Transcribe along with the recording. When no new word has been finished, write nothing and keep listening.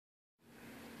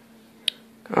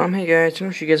Hey guys, I'm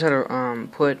going to show you guys how to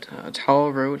put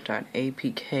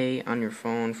Towelroot.apk on your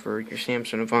phone for your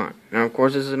Samsung Avant. Now, of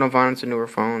course, this is an Avant; it's a newer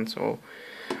phone, so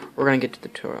we're going to get to the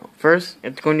tutorial. First, you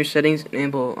have to go in your settings,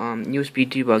 enable USB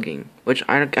debugging, which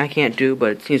I can't do,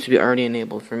 but it seems to be already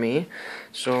enabled for me.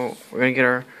 So we're going to get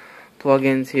our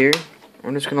plugins here.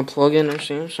 We're just going to plug in our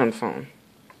Samsung phone.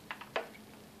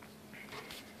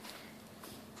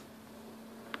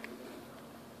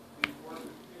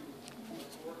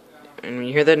 And when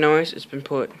you hear that noise, it's been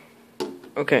put.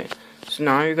 Okay, so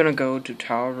now you're gonna go to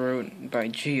Towelroot by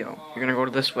Geo. You're gonna go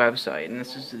to this website, and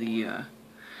this is the I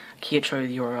can't show you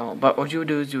the URL, but what you would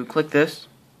do is you would click this.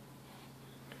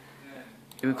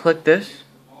 You would click this.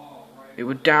 It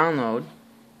would download.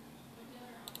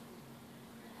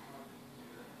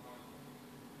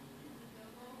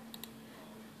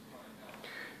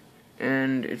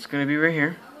 And it's gonna be right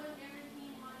here.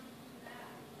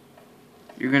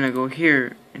 You're gonna go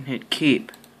here and hit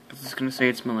keep. It's gonna say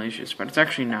it's malicious, but it's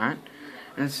actually not.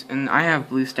 And I have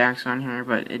blue stacks on here,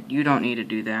 but you don't need to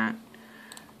do that.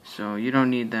 So you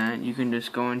don't need that. You can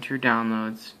just go into your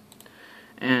downloads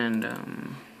and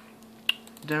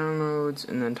downloads,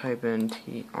 and then type in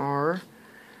TR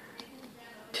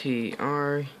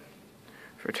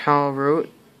for Towelroot.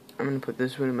 I'm gonna put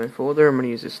this one in my folder. I'm gonna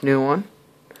use this new one.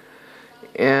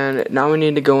 And now we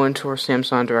need to go into our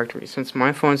Samsung directory. Since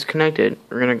my phone's connected,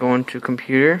 we're going to go into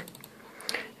computer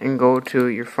and go to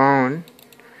your phone,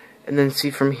 and then see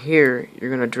from here, you're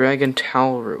going to drag in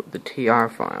Towelroot, the TR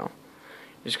file.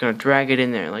 You're just going to drag it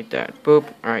in there like that.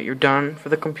 Boop. Alright, you're done for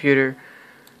the computer.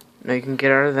 Now you can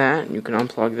get out of that and you can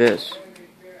unplug this.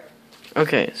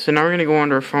 Okay, so now we're going to go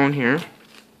onto our phone here,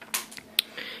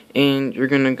 and you're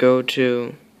going to go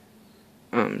to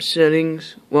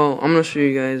settings. Well, I'm going to show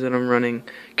you guys that I'm running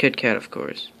KitKat, of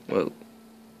course. Well,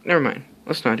 never mind.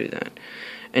 Let's not do that.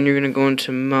 And you're going to go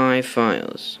into My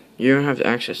Files. You're going to have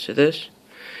access to this.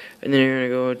 And then you're going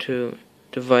to go to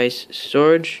Device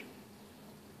Storage.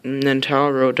 And then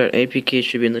Towelroot.apk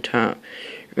should be in the top.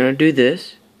 You're going to do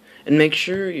this. And make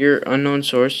sure your unknown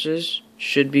sources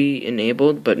should be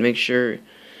enabled. But make sure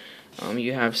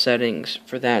you have settings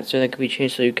for that, so that can be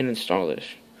changed so you can install this.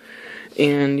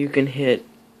 And you can hit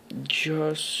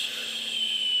just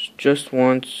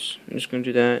once. I'm just going to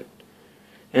do that.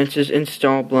 And it says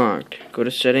install blocked. Go to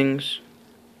settings.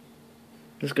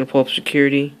 It's going to pull up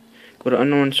security. Go to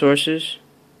unknown sources.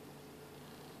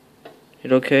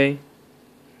 Hit OK.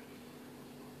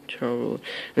 Towelroot.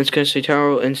 And it's going to say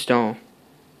Towelroot install.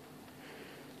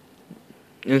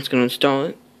 And it's going to install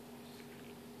it.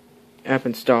 App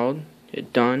installed.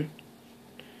 Hit done.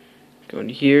 Go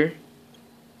into here.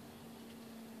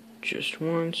 Just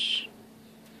once.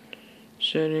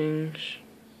 Settings.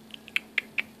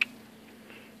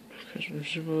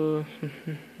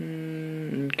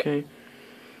 Okay.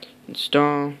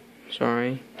 Install.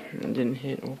 Sorry, I didn't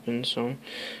hit open. So,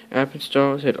 app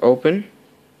install. Hit open.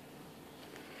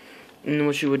 And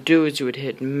what you would do is you would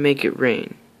hit make it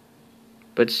rain.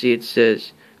 But see, it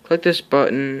says click this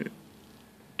button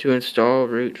to install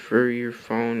root for your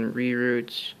phone.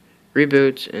 Reboots,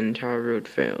 and Towelroot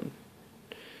failed.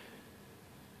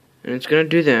 And it's going to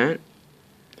do that.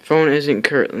 Phone isn't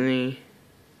currently...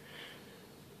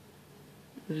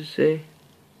 What does it say?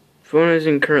 Phone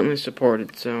isn't currently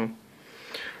supported, so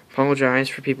apologize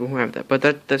for people who have that. But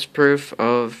that's proof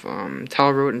of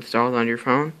Towelroot installed on your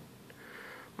phone.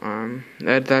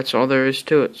 That's all there is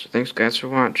to it. So thanks guys for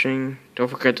watching. Don't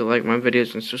forget to like my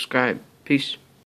videos and subscribe. Peace.